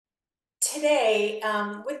today,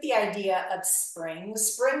 with the idea of spring,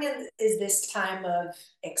 is this time of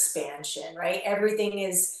expansion, right? Everything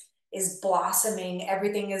is blossoming.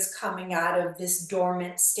 Everything is coming out of this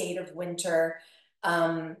dormant state of winter.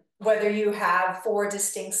 Whether you have four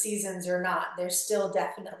distinct seasons or not, there's still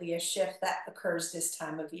definitely a shift that occurs this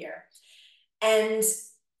time of year. And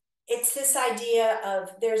it's this idea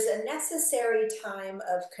of there's a necessary time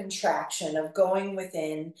of contraction, of going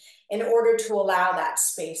within in order to allow that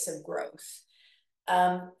space of growth.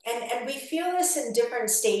 And we feel this in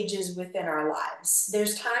different stages within our lives.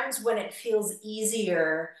 There's times when it feels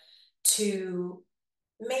easier to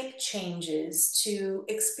make changes, to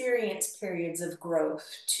experience periods of growth,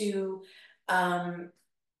 to um,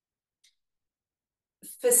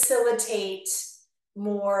 facilitate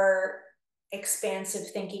more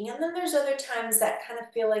expansive thinking. And then there's other times that kind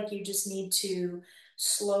of feel like you just need to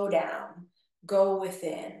slow down, go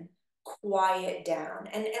within, quiet down.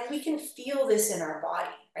 And we can feel this in our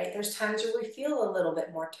body, right? There's times where we feel a little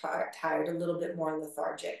bit more tired, a little bit more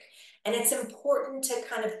lethargic. And it's important to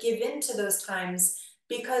kind of give in to those times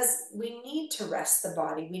because we need to rest the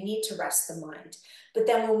body, we need to rest the mind. But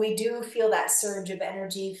then when we do feel that surge of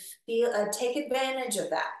energy, take advantage of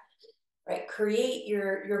that, right? Create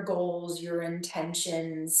your goals, your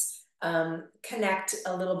intentions, connect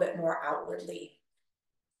a little bit more outwardly.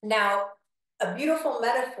 Now, a beautiful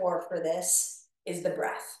metaphor for this is the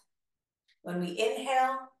breath. When we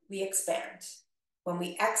inhale, we expand. When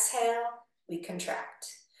we exhale, we contract.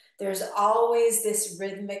 There's always this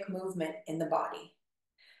rhythmic movement in the body.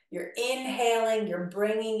 You're inhaling, you're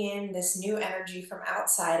bringing in this new energy from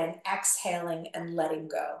outside and exhaling and letting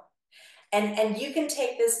go. And you can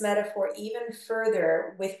take this metaphor even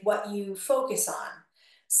further with what you focus on.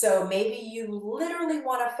 So maybe you literally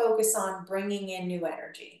want to focus on bringing in new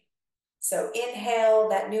energy. So inhale,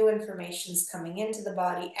 that new information is coming into the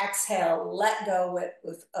body. Exhale, let go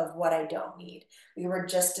of what I don't need. We were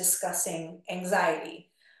just discussing anxiety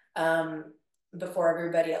before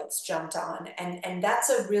everybody else jumped on. And that's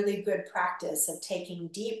a really good practice of taking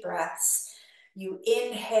deep breaths. You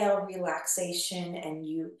inhale relaxation and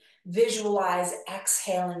you visualize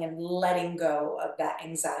exhaling and letting go of that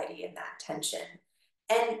anxiety and that tension.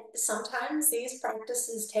 And sometimes these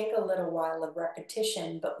practices take a little while of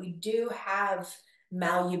repetition, but we do have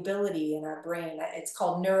malleability in our brain. It's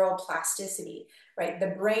called neuroplasticity, right?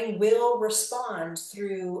 The brain will respond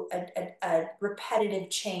through a repetitive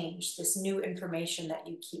change, this new information that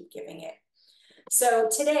you keep giving it. So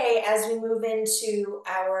today, as we move into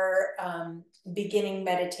our beginning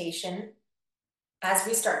meditation, as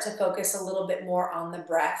we start to focus a little bit more on the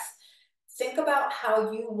breath, think about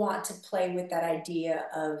how you want to play with that idea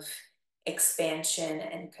of expansion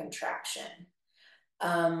and contraction.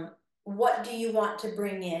 What do you want to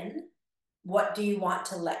bring in? What do you want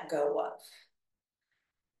to let go of?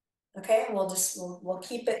 Okay, we'll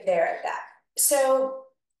keep it there at that. So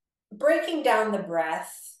breaking down the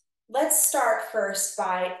breath, let's start first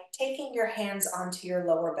by taking your hands onto your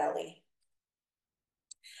lower belly.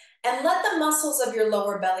 And let the muscles of your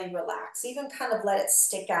lower belly relax, even kind of let it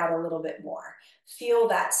stick out a little bit more. Feel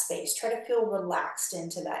that space, try to feel relaxed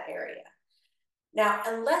into that area. Now,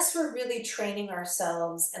 unless we're really training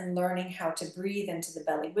ourselves and learning how to breathe into the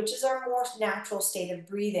belly, which is our more natural state of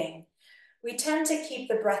breathing, we tend to keep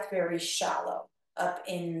the breath very shallow up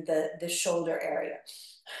in the shoulder area,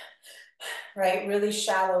 right? Really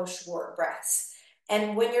shallow, short breaths.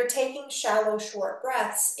 And when you're taking shallow, short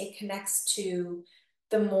breaths, it connects to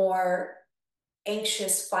the more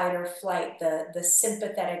anxious fight or flight, the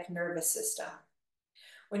sympathetic nervous system.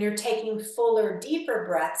 When you're taking fuller, deeper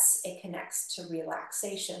breaths, it connects to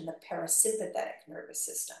relaxation, the parasympathetic nervous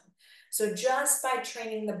system. So just by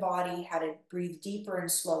training the body how to breathe deeper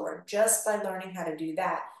and slower, just by learning how to do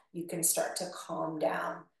that, you can start to calm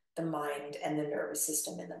down the mind and the nervous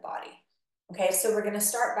system in the body. Okay, so we're going to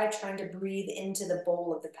start by trying to breathe into the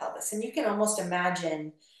bowl of the pelvis. And you can almost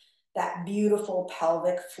imagine that beautiful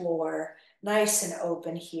pelvic floor, nice and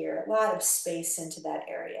open here, a lot of space into that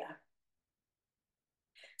area.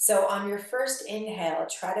 So on your first inhale,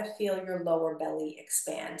 try to feel your lower belly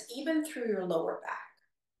expand, even through your lower back.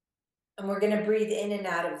 And we're going to breathe in and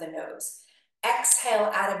out of the nose. Exhale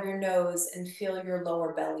out of your nose and feel your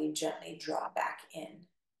lower belly gently draw back in.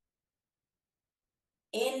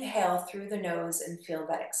 Inhale through the nose and feel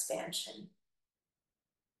that expansion.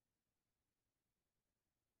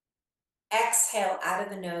 Exhale out of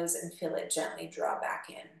the nose and feel it gently draw back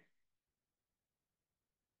in.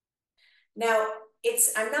 Now,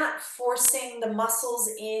 I'm not forcing the muscles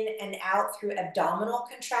in and out through abdominal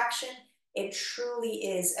contraction. It truly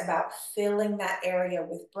is about filling that area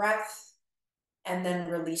with breath and then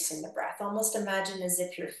releasing the breath. Almost imagine as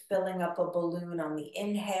if you're filling up a balloon on the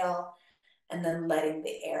inhale and then letting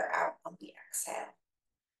the air out on the exhale.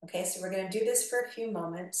 Okay, so we're going to do this for a few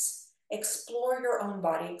moments. Explore your own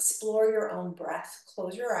body, explore your own breath.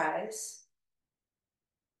 Close your eyes.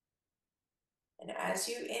 And as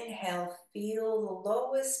you inhale, feel the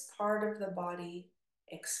lowest part of the body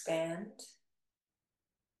expand.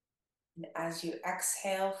 And as you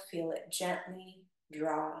exhale, feel it gently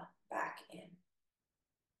draw back in.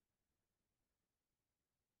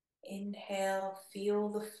 Inhale, feel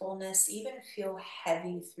the fullness, even feel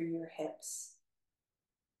heavy through your hips.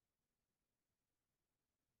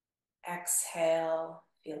 Exhale,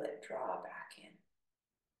 feel it draw back in.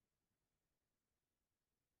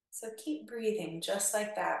 So keep breathing just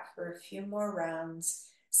like that for a few more rounds.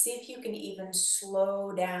 See if you can even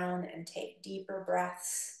slow down and take deeper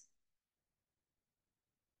breaths.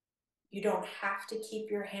 You don't have to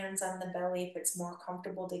keep your hands on the belly. If it's more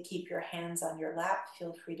comfortable to keep your hands on your lap,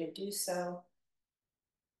 feel free to do so.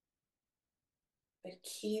 But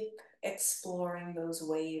keep exploring those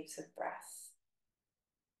waves of breath.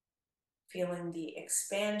 Feeling the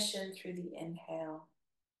expansion through the inhale.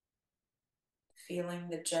 Feeling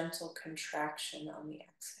the gentle contraction on the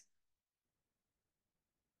exhale.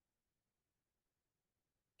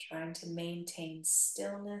 Trying to maintain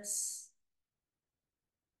stillness.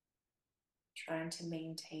 Trying to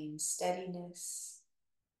maintain steadiness.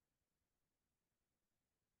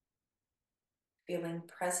 Feeling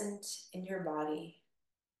present in your body.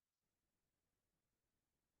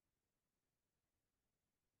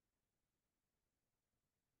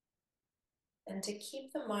 And to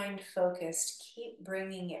keep the mind focused, keep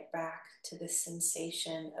bringing it back to the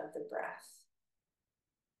sensation of the breath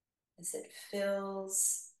as it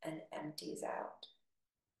fills and empties out.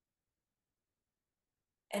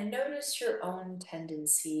 And notice your own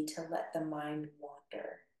tendency to let the mind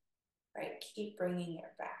wander, right? Keep bringing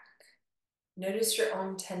it back. Notice your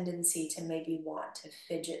own tendency to maybe want to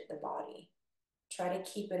fidget the body. Try to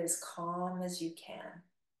keep it as calm as you can.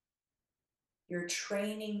 You're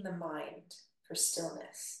training the mind for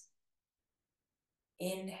stillness.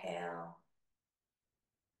 Inhale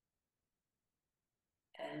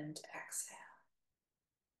and exhale.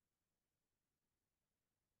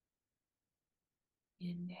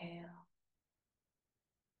 Inhale.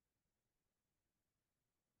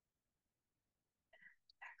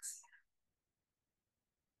 Exhale.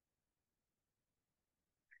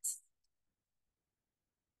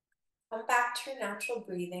 Come back to your natural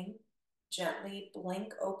breathing. Gently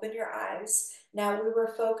blink open your eyes. Now we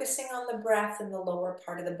were focusing on the breath in the lower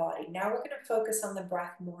part of the body. Now we're going to focus on the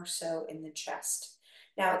breath more so in the chest.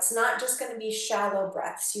 Now it's not just going to be shallow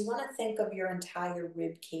breaths. You want to think of your entire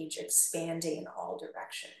rib cage expanding in all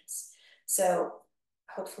directions. So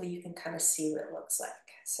hopefully you can kind of see what it looks like.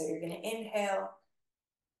 So you're going to inhale,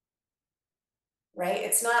 right?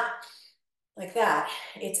 It's not like that.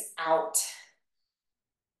 It's out.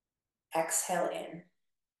 Exhale in.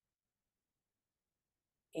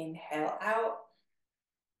 Inhale out.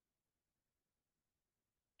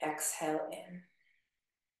 Exhale in.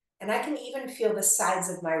 And I can even feel the sides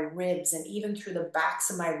of my ribs and even through the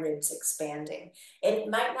backs of my ribs expanding. It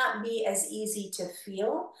might not be as easy to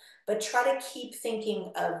feel, but try to keep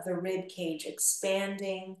thinking of the rib cage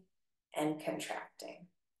expanding and contracting.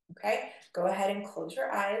 Okay, go ahead and close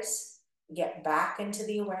your eyes. Get back into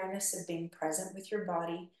the awareness of being present with your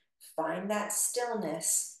body. Find that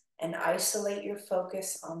stillness and isolate your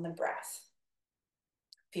focus on the breath.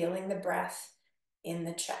 Feeling the breath in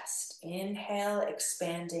the chest. Inhale,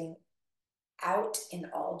 expanding out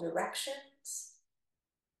in all directions.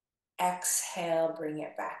 Exhale, bring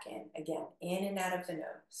it back in. Again, in and out of the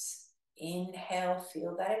nose. Inhale,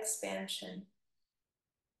 feel that expansion.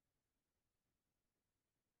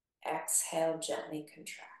 Exhale, gently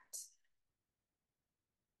contract.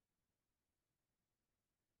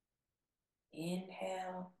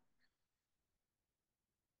 Inhale.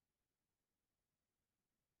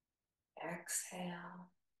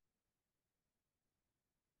 Exhale.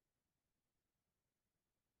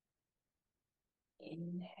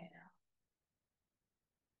 Inhale.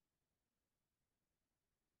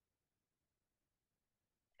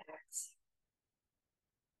 Exhale.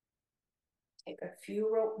 Take a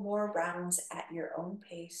few more rounds at your own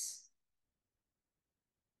pace.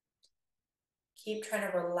 Keep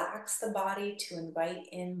trying to relax the body to invite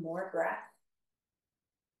in more breath.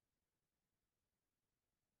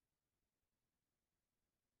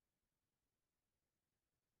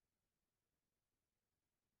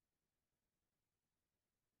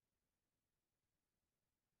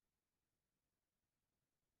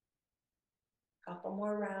 Couple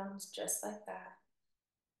more rounds, just like that.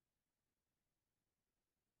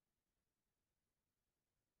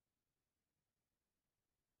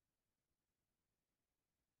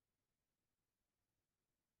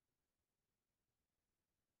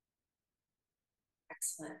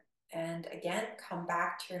 Excellent. And again, come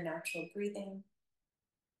back to your natural breathing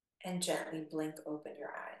and gently blink open your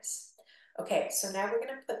eyes. Okay, so now we're going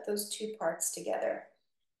to put those two parts together.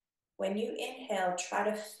 When you inhale, try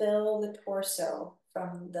to fill the torso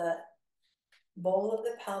from the bowl of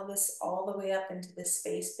the pelvis all the way up into the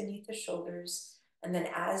space beneath the shoulders. And then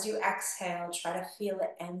as you exhale, try to feel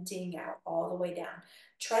it emptying out all the way down.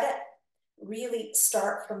 Try to really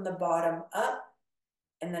start from the bottom up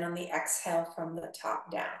and then on the exhale from the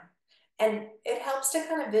top down. And it helps to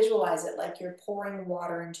kind of visualize it like you're pouring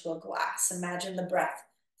water into a glass. Imagine the breath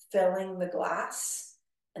filling the glass.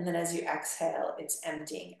 And then as you exhale, it's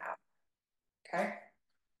emptying out. Okay.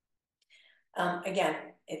 Again,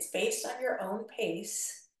 it's based on your own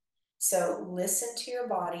pace. So listen to your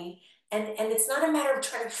body. And it's not a matter of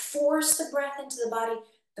trying to force the breath into the body.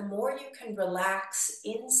 The more you can relax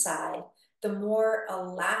inside, the more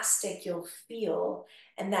elastic you'll feel,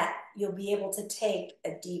 and that you'll be able to take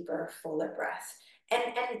a deeper, fuller breath. And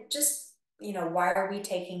just, why are we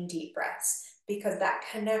taking deep breaths? Because that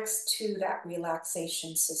connects to that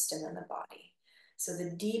relaxation system in the body. So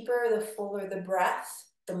the deeper, the fuller the breath,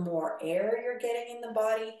 the more air you're getting in the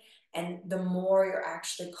body, and the more you're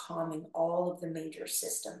actually calming all of the major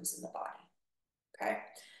systems in the body. Okay,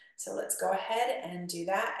 so let's go ahead and do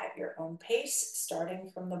that at your own pace,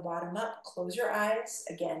 starting from the bottom up. Close your eyes,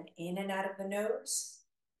 again, in and out of the nose.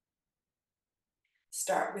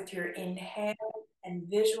 Start with your inhale and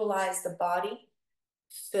visualize the body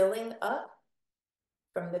filling up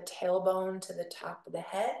from the tailbone to the top of the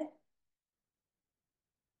head.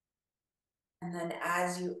 And then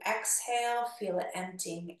as you exhale, feel it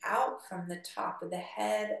emptying out from the top of the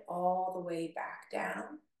head all the way back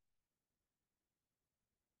down.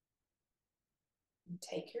 And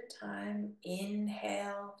take your time.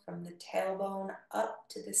 Inhale from the tailbone up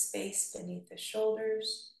to the space beneath the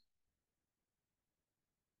shoulders.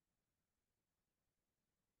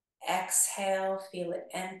 Exhale, feel it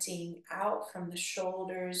emptying out from the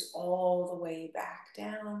shoulders all the way back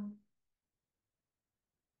down.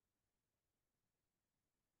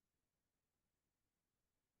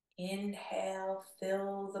 Inhale,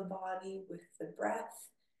 fill the body with the breath,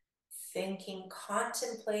 thinking,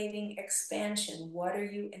 contemplating expansion. What are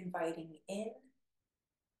you inviting in?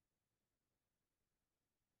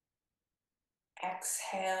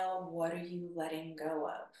 Exhale, what are you letting go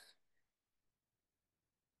of?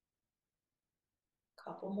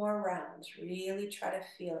 Couple more rounds. Really try to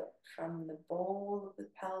feel it from the bowl of the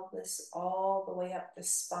pelvis all the way up the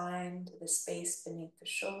spine to the space beneath the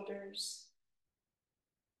shoulders.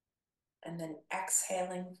 And then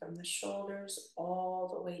exhaling from the shoulders all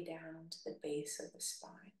the way down to the base of the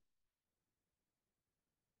spine.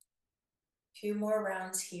 A few more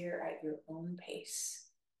rounds here at your own pace.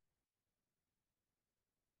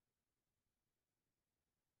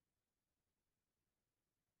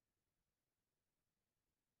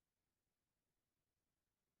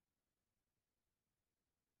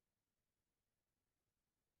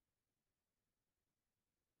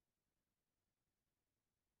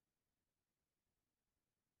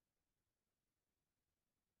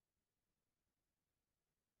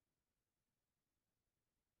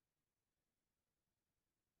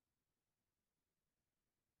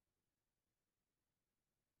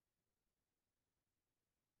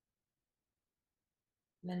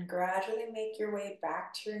 And then gradually make your way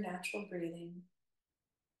back to your natural breathing.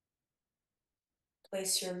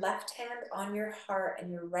 Place your left hand on your heart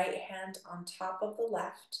and your right hand on top of the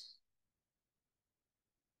left.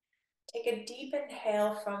 Take a deep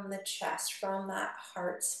inhale from the chest, from that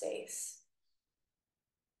heart space.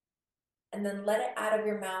 And then let it out of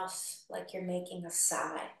your mouth like you're making a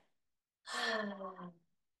sigh.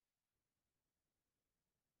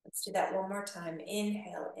 Let's do that one more time.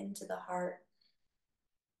 Inhale into the heart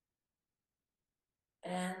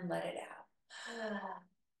and let it out.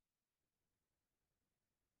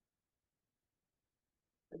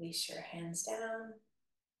 Release your hands down.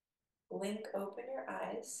 Blink open your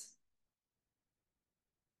eyes.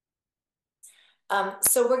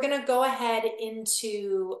 So we're going to go ahead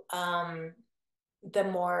into the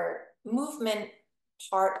more movement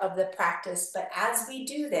part of the practice. But as we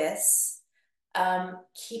do this,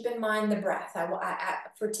 keep in mind the breath.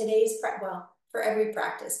 For today's, for every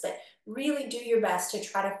practice, but really do your best to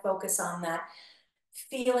try to focus on that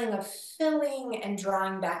feeling of filling and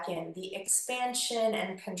drawing back in, the expansion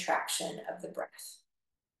and contraction of the breath.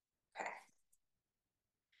 Okay.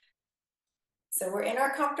 So we're in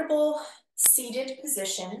our comfortable seated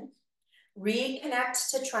position. Reconnect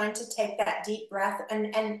to trying to take that deep breath,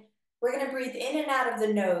 and we're going to breathe in and out of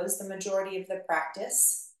the nose the majority of the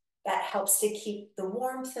practice. That helps to keep the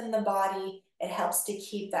warmth in the body. It helps to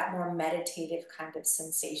keep that more meditative kind of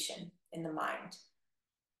sensation in the mind.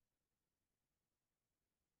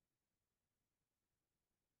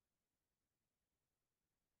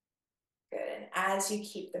 Good, and as you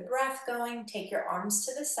keep the breath going, take your arms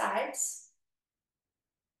to the sides.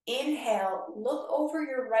 Inhale, look over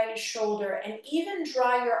your right shoulder and even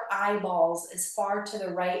draw your eyeballs as far to the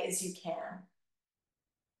right as you can.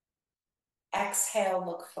 Exhale,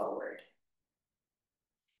 look forward.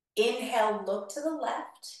 Inhale, look to the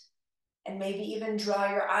left, and maybe even draw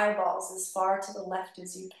your eyeballs as far to the left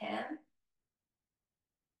as you can.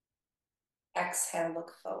 Exhale,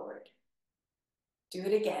 look forward. Do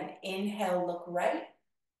it again. Inhale, look right.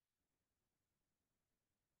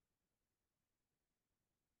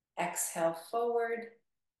 Exhale, forward.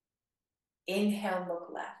 Inhale, look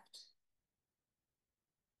left.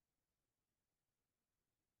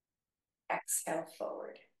 Exhale,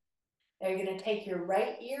 forward. Now you're going to take your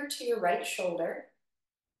right ear to your right shoulder,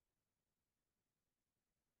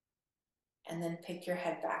 and then pick your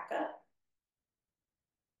head back up.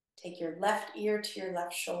 Take your left ear to your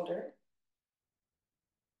left shoulder,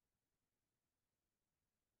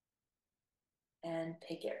 and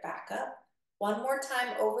pick it back up. One more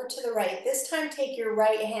time over to the right. This time take your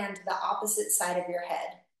right hand to the opposite side of your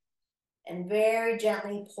head and very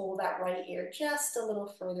gently pull that right ear just a little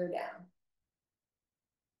further down.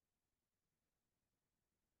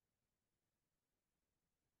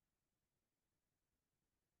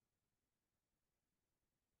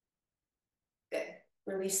 Good.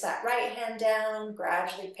 Release that right hand down,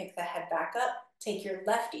 gradually pick the head back up. Take your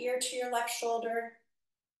left ear to your left shoulder,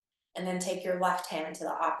 and then take your left hand to the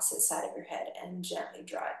opposite side of your head and gently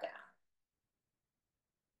draw it down.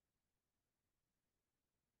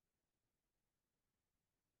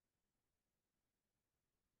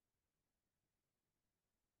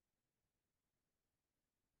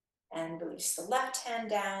 And release the left hand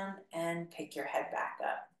down and pick your head back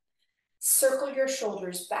up. Circle your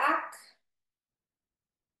shoulders back.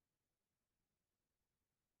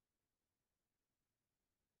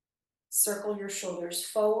 Circle your shoulders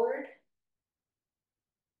forward.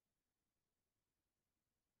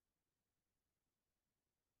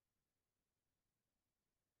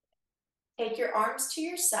 Take your arms to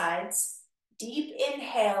your sides. Deep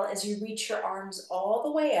inhale as you reach your arms all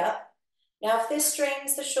the way up. Now, if this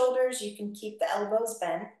strains the shoulders, you can keep the elbows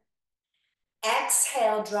bent.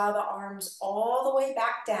 Exhale, draw the arms all the way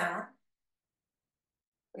back down.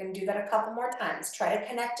 We're going to do that a couple more times. Try to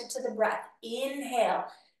connect it to the breath. Inhale,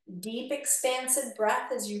 deep expansive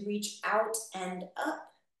breath as you reach out and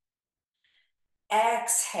up.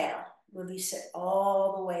 Exhale, release it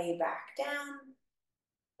all the way back down.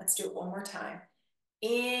 Let's do it one more time.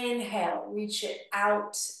 Inhale, reach it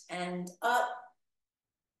out and up.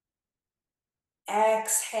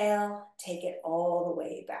 Exhale, take it all the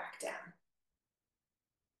way back down.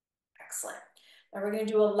 Excellent. Now we're going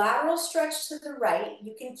to do a lateral stretch to the right.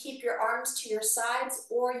 You can keep your arms to your sides,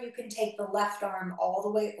 or you can take the left arm all the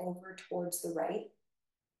way over towards the right.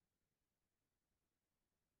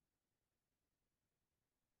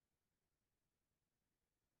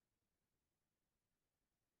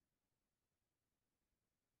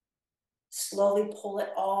 Slowly pull it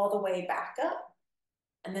all the way back up,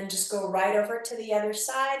 and then just go right over to the other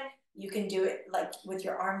side. You can do it like with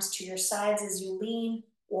your arms to your sides as you lean,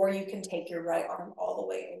 or you can take your right arm all the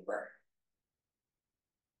way over.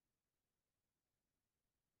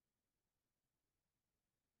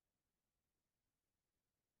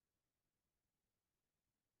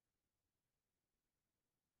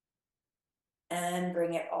 And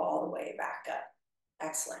bring it all the way back up.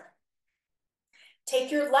 Excellent.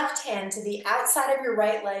 Take your left hand to the outside of your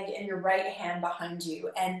right leg and your right hand behind you.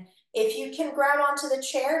 And if you can grab onto the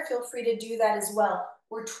chair, feel free to do that as well.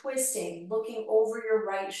 We're twisting, looking over your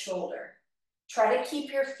right shoulder. Try to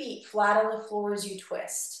keep your feet flat on the floor as you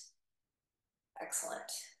twist.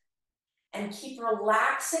 Excellent. And keep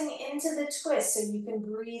relaxing into the twist so you can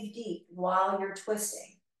breathe deep while you're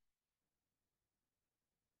twisting.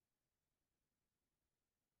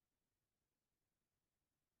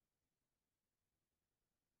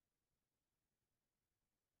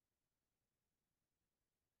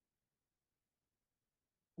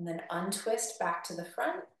 And then untwist back to the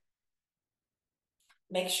front.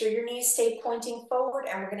 Make sure your knees stay pointing forward,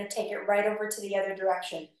 and we're going to take it right over to the other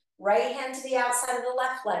direction. Right hand to the outside of the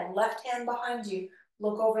left leg, left hand behind you.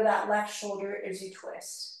 Look over that left shoulder as you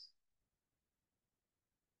twist.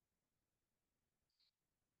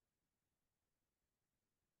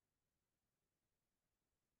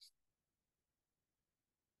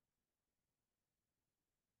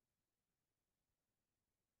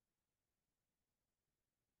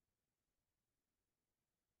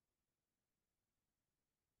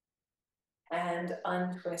 and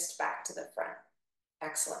untwist back to the front.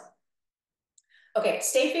 Excellent. Okay,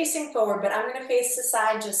 stay facing forward, but I'm gonna face the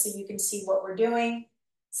side just so you can see what we're doing.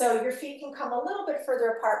 So your feet can come a little bit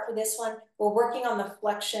further apart for this one. We're working on the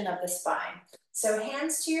flexion of the spine. So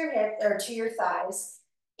hands to your hip or to your thighs.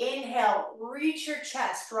 Inhale, reach your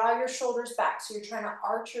chest, draw your shoulders back. So you're trying to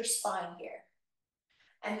arch your spine here.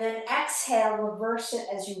 And then exhale, reverse it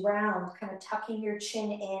as you round, kind of tucking your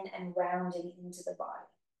chin in and rounding into the body.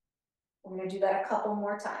 We're gonna do that a couple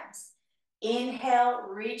more times. Inhale,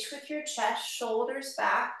 reach with your chest, shoulders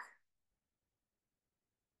back.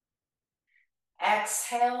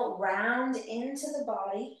 Exhale, round into the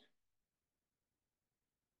body.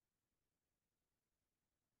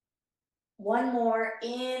 One more,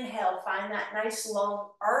 inhale, find that nice long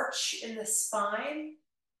arch in the spine.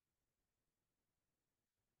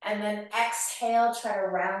 And then exhale, try to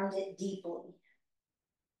round it deeply.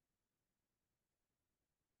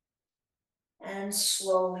 And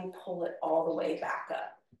slowly pull it all the way back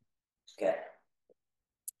up. Good.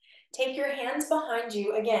 Take your hands behind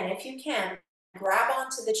you. Again, if you can, grab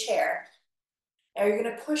onto the chair. Now you're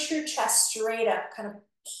gonna push your chest straight up, kind of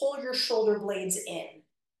pull your shoulder blades in.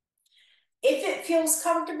 If it feels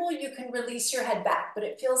comfortable, you can release your head back, but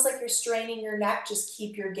it feels like you're straining your neck, just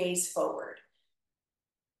keep your gaze forward.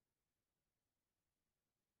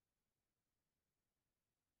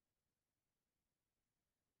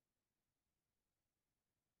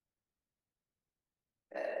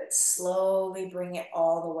 Good. Slowly bring it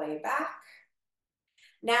all the way back.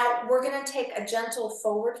 Now we're gonna take a gentle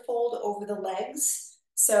forward fold over the legs.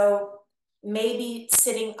 So maybe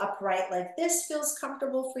sitting upright like this feels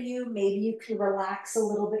comfortable for you. Maybe you can relax a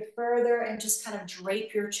little bit further and just kind of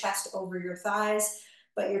drape your chest over your thighs,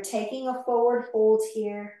 but you're taking a forward fold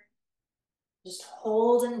here. Just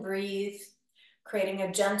hold and breathe, creating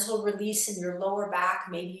a gentle release in your lower back.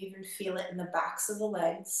 Maybe you even feel it in the backs of the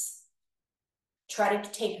legs. Try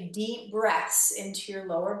to take deep breaths into your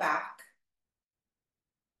lower back.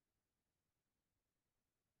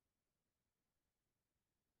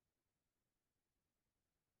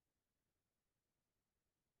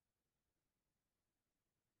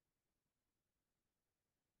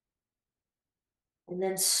 And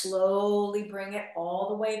then slowly bring it all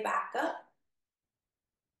the way back up.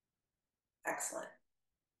 Excellent.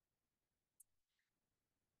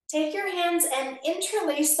 Take your hands and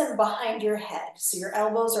interlace them behind your head so your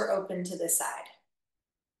elbows are open to the side.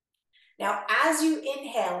 Now, as you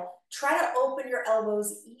inhale, try to open your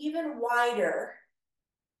elbows even wider.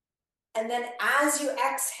 And then as you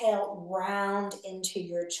exhale, round into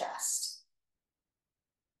your chest.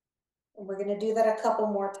 And we're gonna do that a couple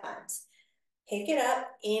more times. Pick it up,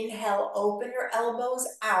 inhale, open your elbows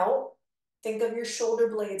out. Think of your shoulder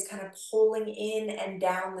blades kind of pulling in and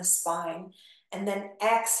down the spine. And then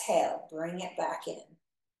exhale, bring it back in.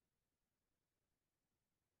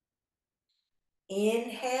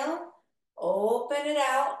 Inhale, open it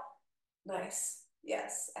out. Nice.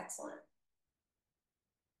 Yes, excellent.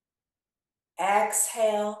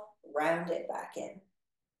 Exhale, round it back in.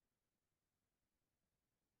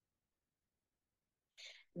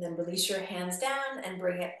 And then release your hands down and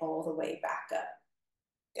bring it all the way back up.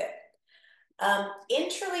 Good.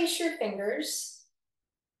 Interlace your fingers,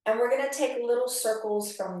 and we're gonna take little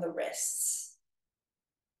circles from the wrists.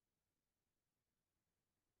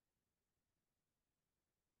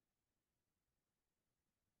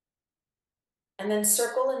 And then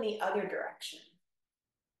circle in the other direction.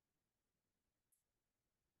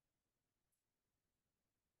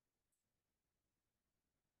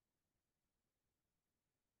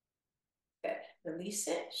 Good. Release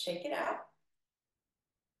it, shake it out.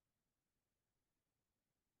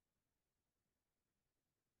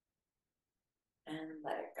 And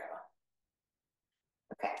let it go.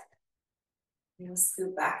 Okay. I'm gonna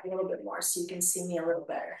scoot back a little bit more so you can see me a little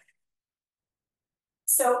better.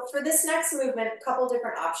 So for this next movement, a couple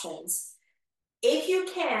different options. If you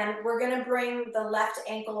can, we're gonna bring the left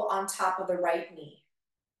ankle on top of the right knee.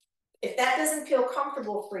 If that doesn't feel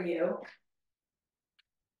comfortable for you,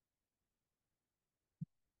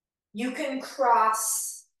 you can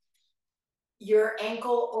cross your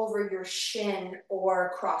ankle over your shin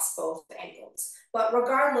or cross both ankles. But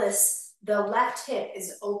regardless, the left hip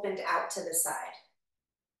is opened out to the side,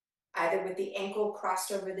 either with the ankle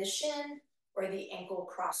crossed over the shin or the ankle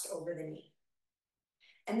crossed over the knee.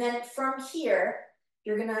 And then from here,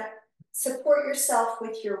 you're gonna support yourself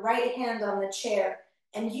with your right hand on the chair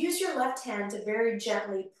and use your left hand to very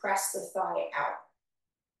gently press the thigh out.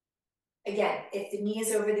 Again, if the knee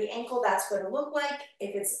is over the ankle, that's what it'll look like.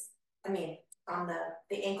 If it's, on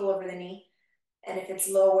the ankle over the knee. And if it's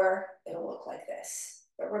lower, it'll look like this.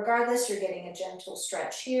 But regardless, you're getting a gentle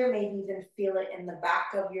stretch here, maybe even feel it in the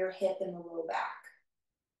back of your hip and the low back.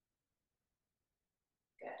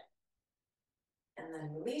 Good. And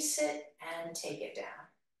then release it and take it down.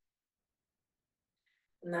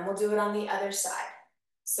 And then we'll do it on the other side.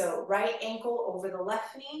 So right ankle over the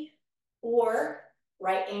left knee, or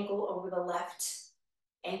right ankle over the left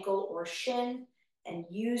ankle or shin, and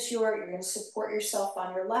use you're going to support yourself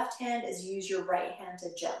on your left hand as you use your right hand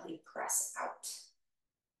to gently press out.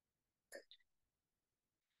 Good.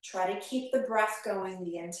 Try to keep the breath going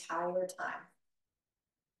the entire time.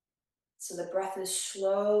 So the breath is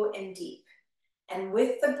slow and deep. And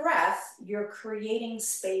with the breath, you're creating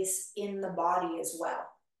space in the body as well,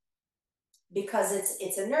 because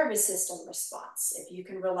it's a nervous system response. If you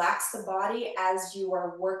can relax the body as you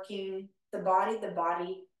are working the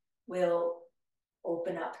body will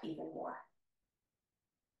open up even more.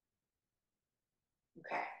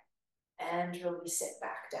 Okay, and release it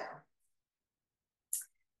back down.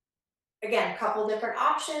 Again, a couple different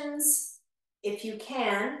options. If you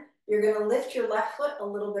can, you're gonna lift your left foot a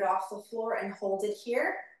little bit off the floor and hold it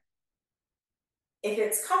here. If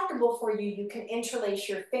it's comfortable for you, you can interlace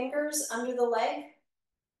your fingers under the leg,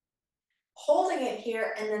 holding it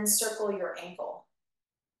here, and then circle your ankle.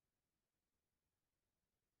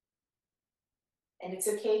 And it's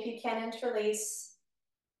okay if you can't interlace.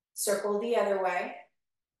 Circle the other way.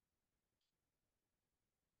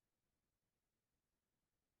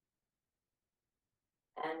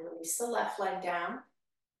 And release the left leg down.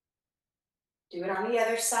 Do it on the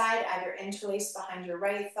other side, either interlace behind your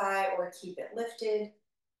right thigh or keep it lifted.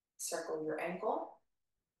 Circle your ankle.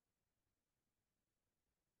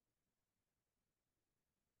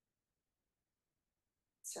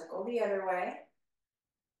 Circle the other way.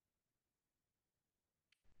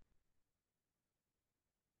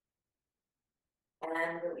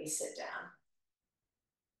 And release it down.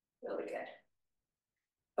 Really good.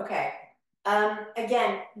 Okay.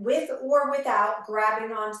 Again, with or without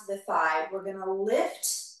grabbing onto the thigh, we're gonna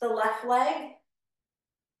lift the left leg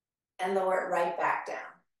and lower it right back down.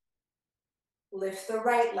 Lift the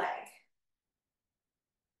right leg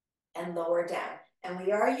and lower down. And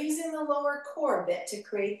we are using the lower core bit to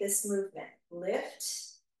create this movement.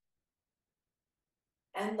 Lift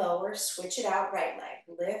and lower, switch it out, right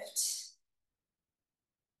leg. Lift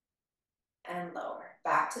and lower.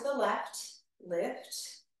 Back to the left,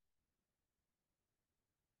 lift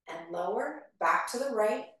and lower. Back to the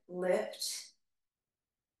right, lift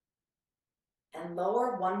and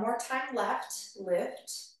lower. One more time, left,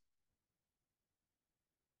 lift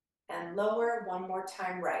and lower. One more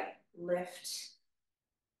time, right, lift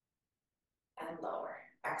and lower.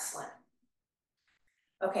 Excellent.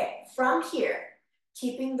 Okay, from here,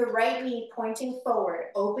 keeping the right knee pointing forward,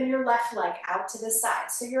 open your left leg out to the side.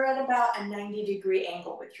 So you're at about a 90-degree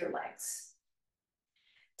angle with your legs.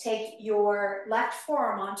 Take your left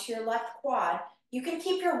forearm onto your left quad. You can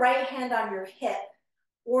keep your right hand on your hip,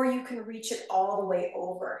 or you can reach it all the way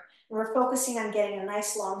over. And we're focusing on getting a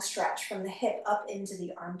nice long stretch from the hip up into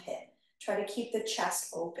the armpit. Try to keep the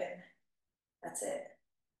chest open. That's it.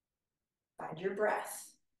 Find your breath.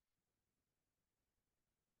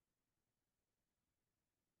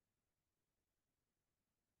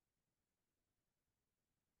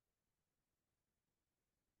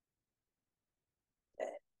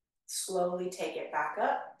 Slowly take it back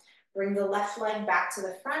up. Bring the left leg back to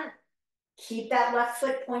the front. Keep that left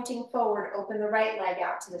foot pointing forward. Open the right leg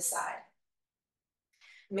out to the side.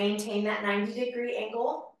 Maintain that 90-degree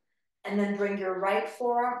angle, and then bring your right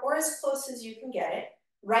forearm, or as close as you can get it,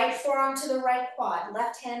 right forearm to the right quad.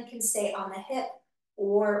 Left hand can stay on the hip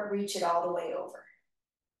or reach it all the way over.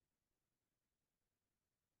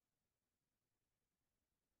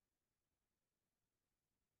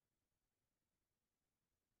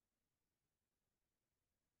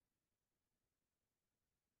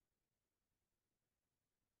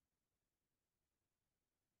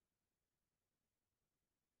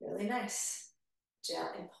 Really nice.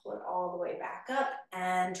 Gently pull it all the way back up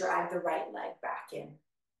and drag the right leg back in.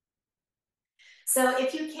 So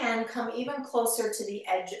if you can, come even closer to the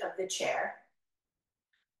edge of the chair.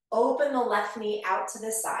 Open the left knee out to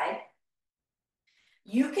the side.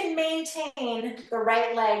 You can maintain the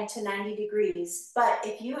right leg to 90 degrees, but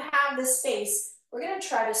if you have the space, we're gonna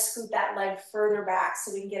try to scoot that leg further back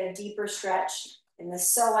so we can get a deeper stretch in the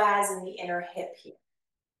psoas and the inner hip here.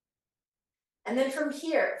 And then from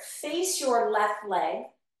here, face your left leg,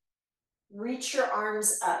 reach your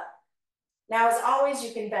arms up. Now, as always,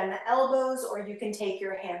 you can bend the elbows or you can take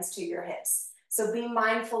your hands to your hips. So be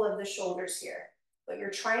mindful of the shoulders here, but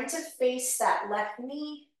you're trying to face that left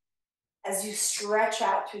knee as you stretch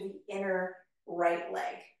out through the inner right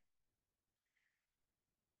leg.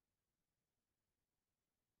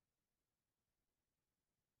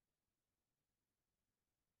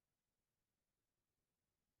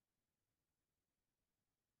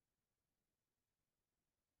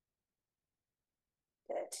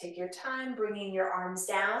 Good. Take your time bringing your arms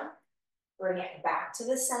down. Bring it back to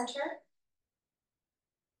the center.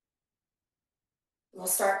 We'll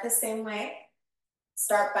start the same way.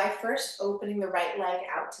 Start by first opening the right leg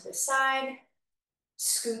out to the side.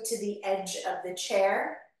 Scoot to the edge of the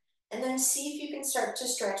chair. And then see if you can start to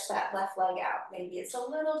stretch that left leg out. Maybe it's a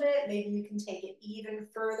little bit, maybe you can take it even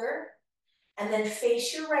further. And then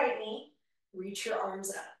face your right knee, reach your arms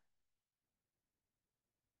up.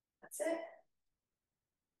 That's it.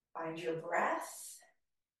 Find your breath.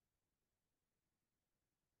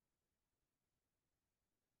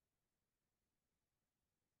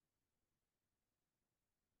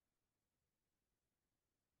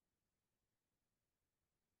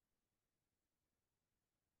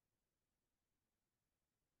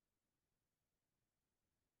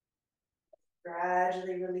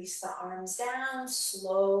 Gradually release the arms down,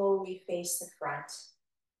 slowly face the front.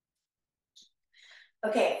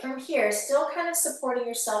 Okay, from here, still kind of supporting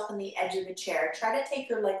yourself on the edge of the chair, try to take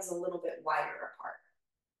your legs a little bit wider apart.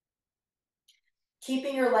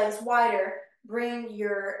 Keeping your legs wider, bring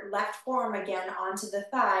your left forearm again onto the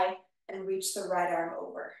thigh and reach the right arm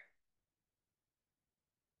over.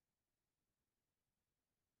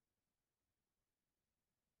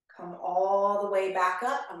 Come all the way back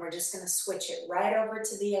up, and we're just gonna switch it right over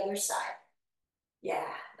to the other side. Yeah,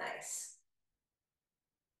 nice.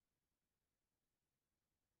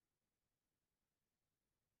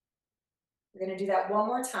 We're gonna do that one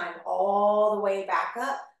more time, all the way back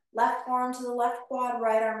up. Left forearm to the left quad,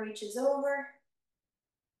 right arm reaches over.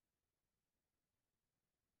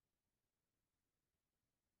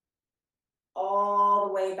 All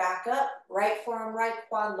the way back up, right forearm, right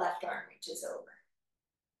quad, left arm reaches over.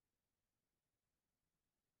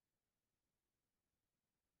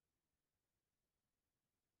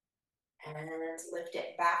 And lift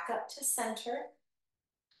it back up to center.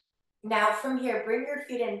 Now from here, bring your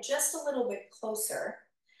feet in just a little bit closer.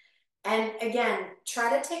 And again,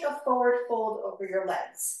 try to take a forward fold over your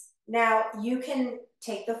legs. Now you can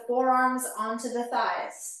take the forearms onto the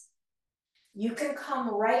thighs. You can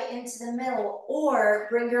come right into the middle or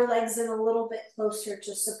bring your legs in a little bit closer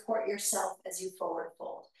to support yourself as you forward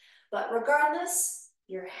fold. But regardless,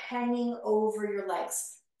 you're hanging over your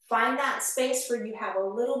legs. Find that space where you have a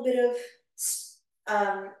little bit of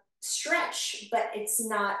stretch, but it's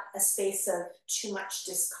not a space of too much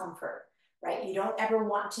discomfort, right? You don't ever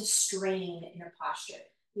want to strain in your posture.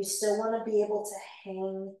 You still want to be able to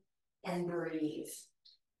hang and breathe.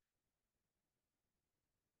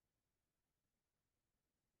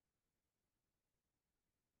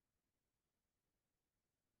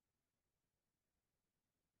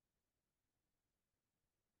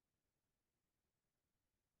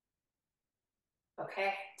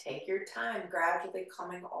 Okay, take your time, gradually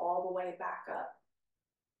coming all the way back up.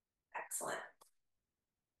 Excellent.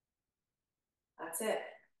 That's it.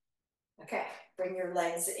 Okay, bring your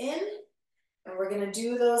legs in, and we're gonna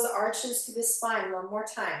do those arches to the spine one more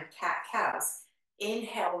time, cat-cows.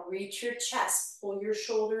 Inhale, reach your chest, pull your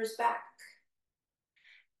shoulders back.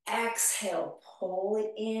 Exhale, pull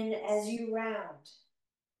it in as you round.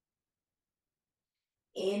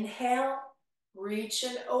 Inhale, reach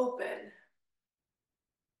and open.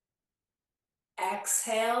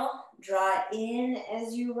 Exhale, draw it in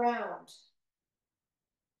as you round.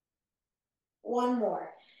 One more.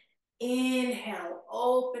 Inhale,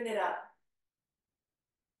 open it up.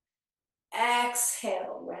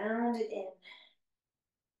 Exhale, round it in.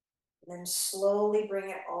 And then slowly bring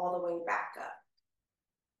it all the way back up.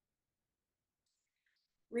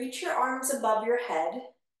 Reach your arms above your head.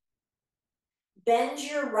 Bend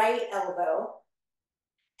your right elbow.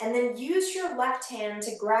 And then use your left hand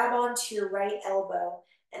to grab onto your right elbow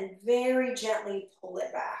and very gently pull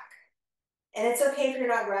it back. And it's okay if you're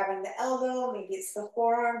not grabbing the elbow, maybe it's the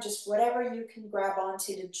forearm, just whatever you can grab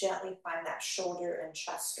onto to gently find that shoulder and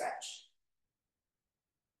chest stretch.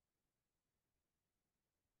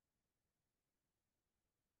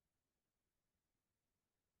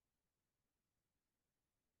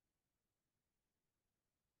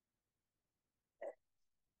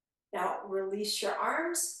 Now release your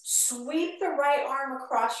arms, sweep the right arm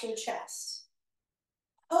across your chest.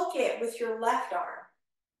 Poke it with your left arm.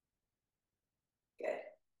 Good.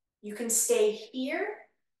 You can stay here,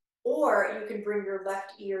 or you can bring your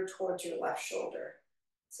left ear towards your left shoulder.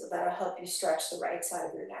 So that'll help you stretch the right side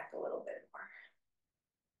of your neck a little bit more.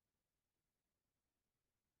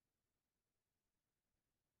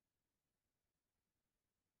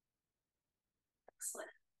 Excellent.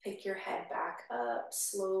 Pick your head back up,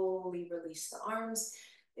 slowly release the arms.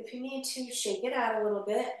 If you need to, shake it out a little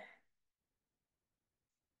bit.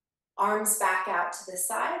 Arms back out to the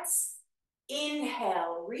sides.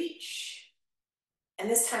 Inhale, reach. And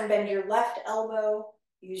this time bend your left elbow.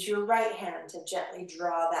 Use your right hand to gently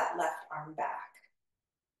draw that left arm back.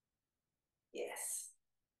 Yes.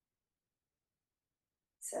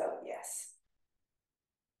 So, yes.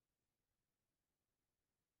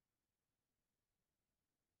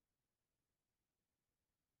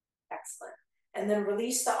 Excellent. And then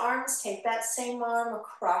release the arms. Take that same arm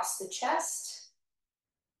across the chest.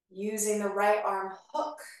 Using the right arm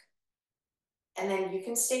hook. And then you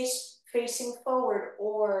can stay facing forward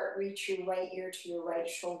or reach your right ear to your right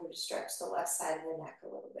shoulder to stretch the left side of the neck a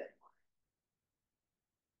little bit more.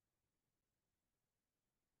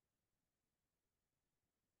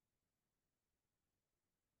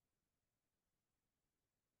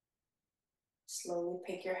 Slowly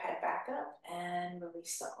pick your head back up and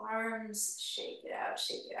release the arms. Shake it out,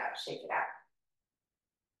 shake it out, shake it out.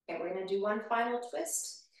 Okay, we're gonna do one final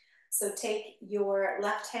twist. So take your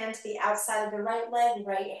left hand to the outside of the right leg,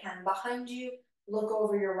 right hand behind you. Look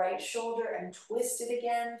over your right shoulder and twist it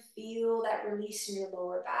again. Feel that release in your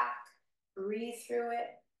lower back. Breathe through it.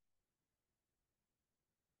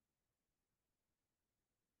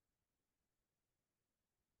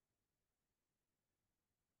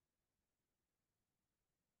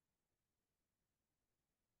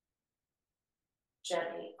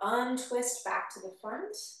 Gently untwist back to the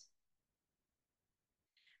front.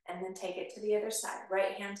 And then take it to the other side.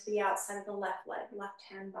 Right hand to the outside of the left leg, left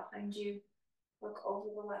hand behind you. Look over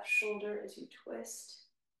the left shoulder as you twist.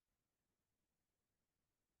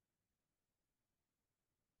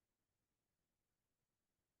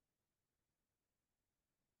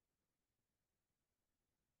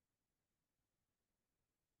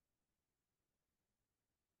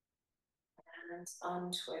 And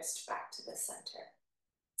untwist back to the center.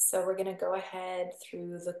 So we're gonna go ahead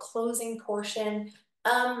through the closing portion.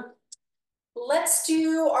 Let's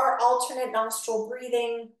do our alternate nostril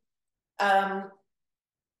breathing. For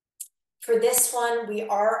this one, we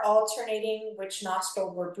are alternating which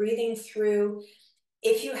nostril we're breathing through.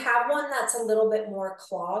 If you have one that's a little bit more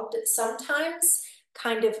clogged, sometimes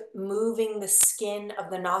kind of moving the skin of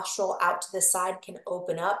the nostril out to the side can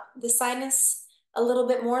open up the sinus a little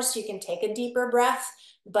bit more so you can take a deeper breath,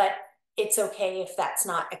 but it's okay if that's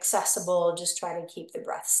not accessible. Just try to keep the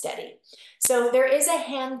breath steady. So there is a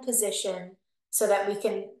hand position so that we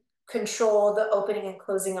can control the opening and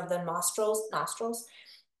closing of the nostrils.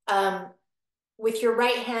 With your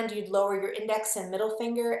right hand, you'd lower your index and middle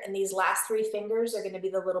finger, and these last three fingers are going to be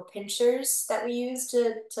the little pinchers that we use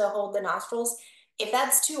to hold the nostrils. If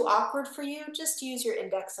that's too awkward for you, just use your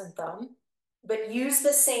index and thumb, but use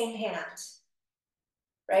the same hand,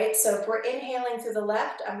 right? So if we're inhaling through the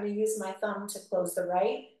left, I'm going to use my thumb to close the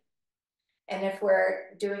right. And if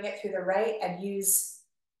we're doing it through the right, I'd use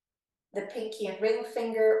the pinky and ring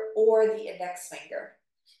finger or the index finger.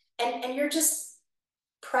 And you're just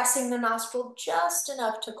pressing the nostril just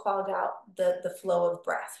enough to clog out the flow of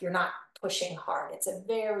breath. You're not pushing hard. It's a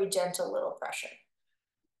very gentle little pressure.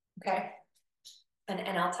 Okay?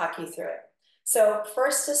 And I'll talk you through it. So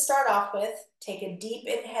first, to start off with, take a deep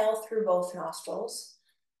inhale through both nostrils.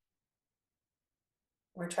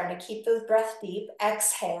 We're trying to keep the breath deep.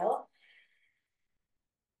 Exhale.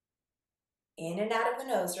 In and out of the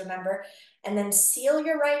nose, remember. And then seal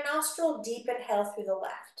your right nostril, deep inhale through the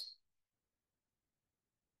left.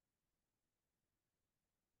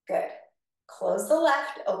 Good. Close the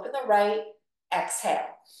left, open the right,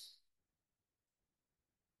 exhale.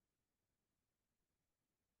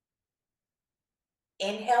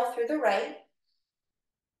 Inhale through the right.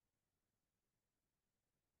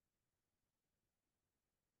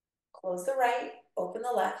 Close the right, open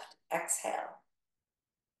the left, exhale.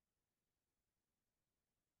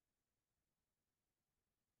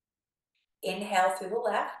 Inhale through the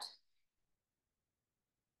left.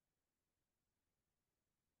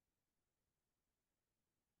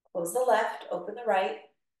 Close the left, open the right,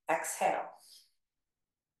 exhale.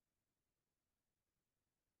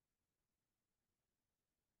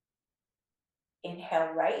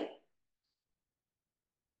 Inhale right.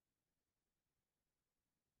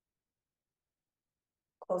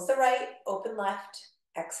 Close the right, open left,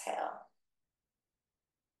 exhale.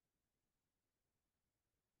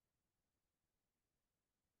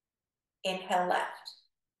 Inhale left.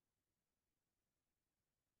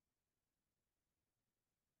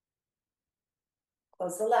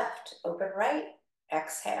 Close the left, open right,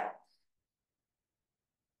 exhale.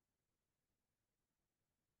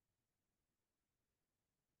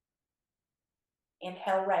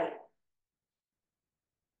 Inhale right.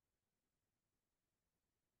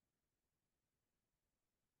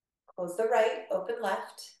 Close the right, open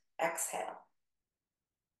left. Exhale.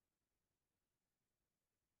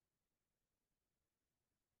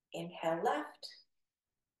 Inhale left.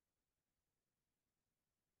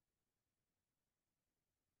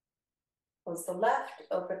 Close the left,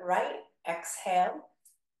 open right. Exhale.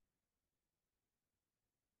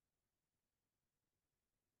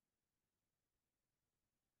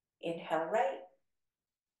 Inhale right.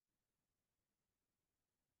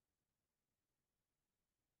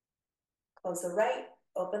 Close the right,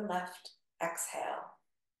 open left. Exhale.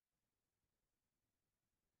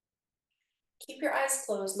 Keep your eyes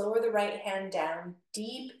closed. Lower the right hand down.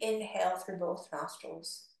 Deep inhale through both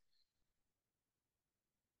nostrils.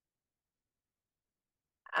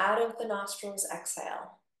 Out of the nostrils,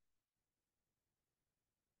 exhale.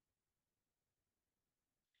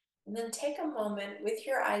 And then take a moment with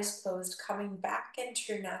your eyes closed, coming back into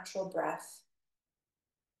your natural breath.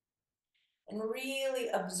 And really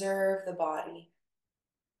observe the body.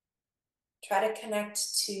 Try to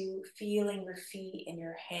connect to feeling your feet and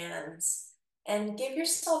your hands. And give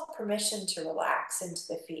yourself permission to relax into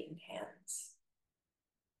the feet and hands.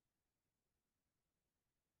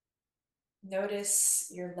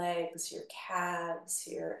 Notice your legs, your calves,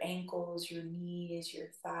 your ankles, your knees, your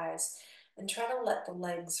thighs, and try to let the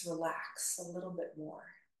legs relax a little bit more.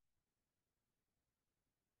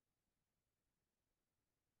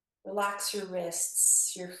 Relax your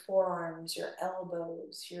wrists, your forearms, your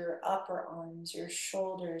elbows, your upper arms, your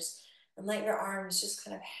shoulders, and let your arms just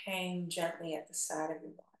kind of hang gently at the side of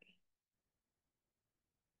your body.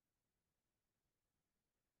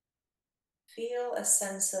 Feel a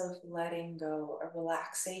sense of letting go, a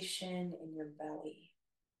relaxation in your belly,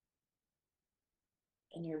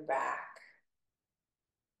 in your back,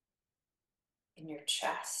 in your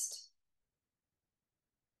chest.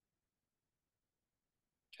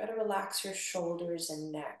 Try to relax your shoulders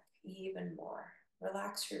and neck even more.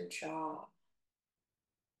 Relax your jaw.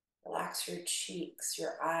 Relax your cheeks,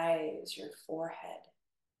 your eyes, your forehead.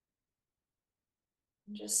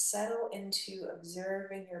 And just settle into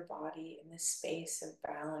observing your body in this space of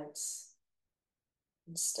balance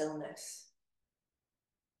and stillness.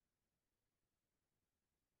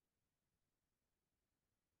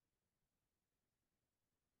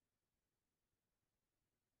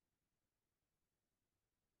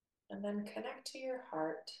 And then connect to your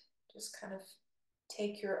heart. Just kind of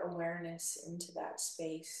take your awareness into that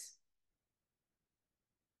space.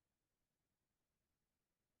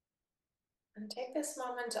 And take this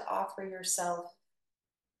moment to offer yourself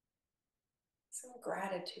some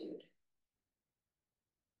gratitude.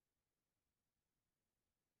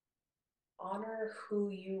 Honor who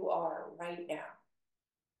you are right now,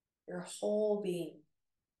 your whole being.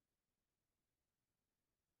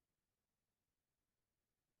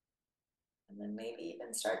 And then maybe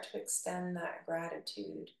even start to extend that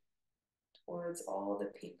gratitude towards all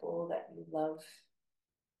the people that you love.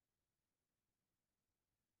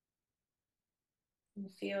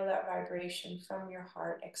 And feel that vibration from your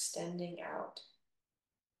heart extending out.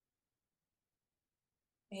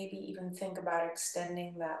 Maybe even think about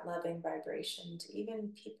extending that loving vibration to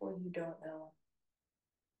even people you don't know.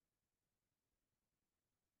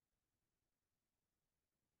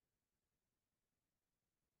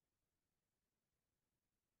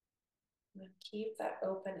 And keep that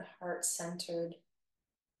open, heart-centered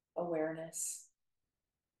awareness.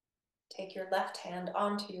 Take your left hand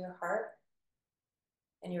onto your heart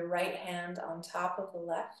and your right hand on top of the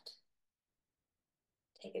left.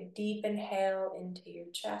 Take a deep inhale into your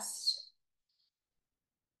chest.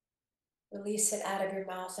 Release it out of your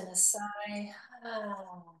mouth in a sigh.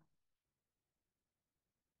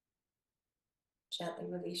 Gently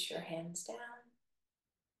release your hands down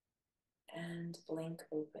and blink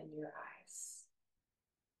open your eyes.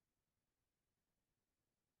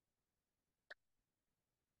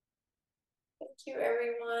 Thank you,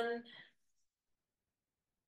 everyone.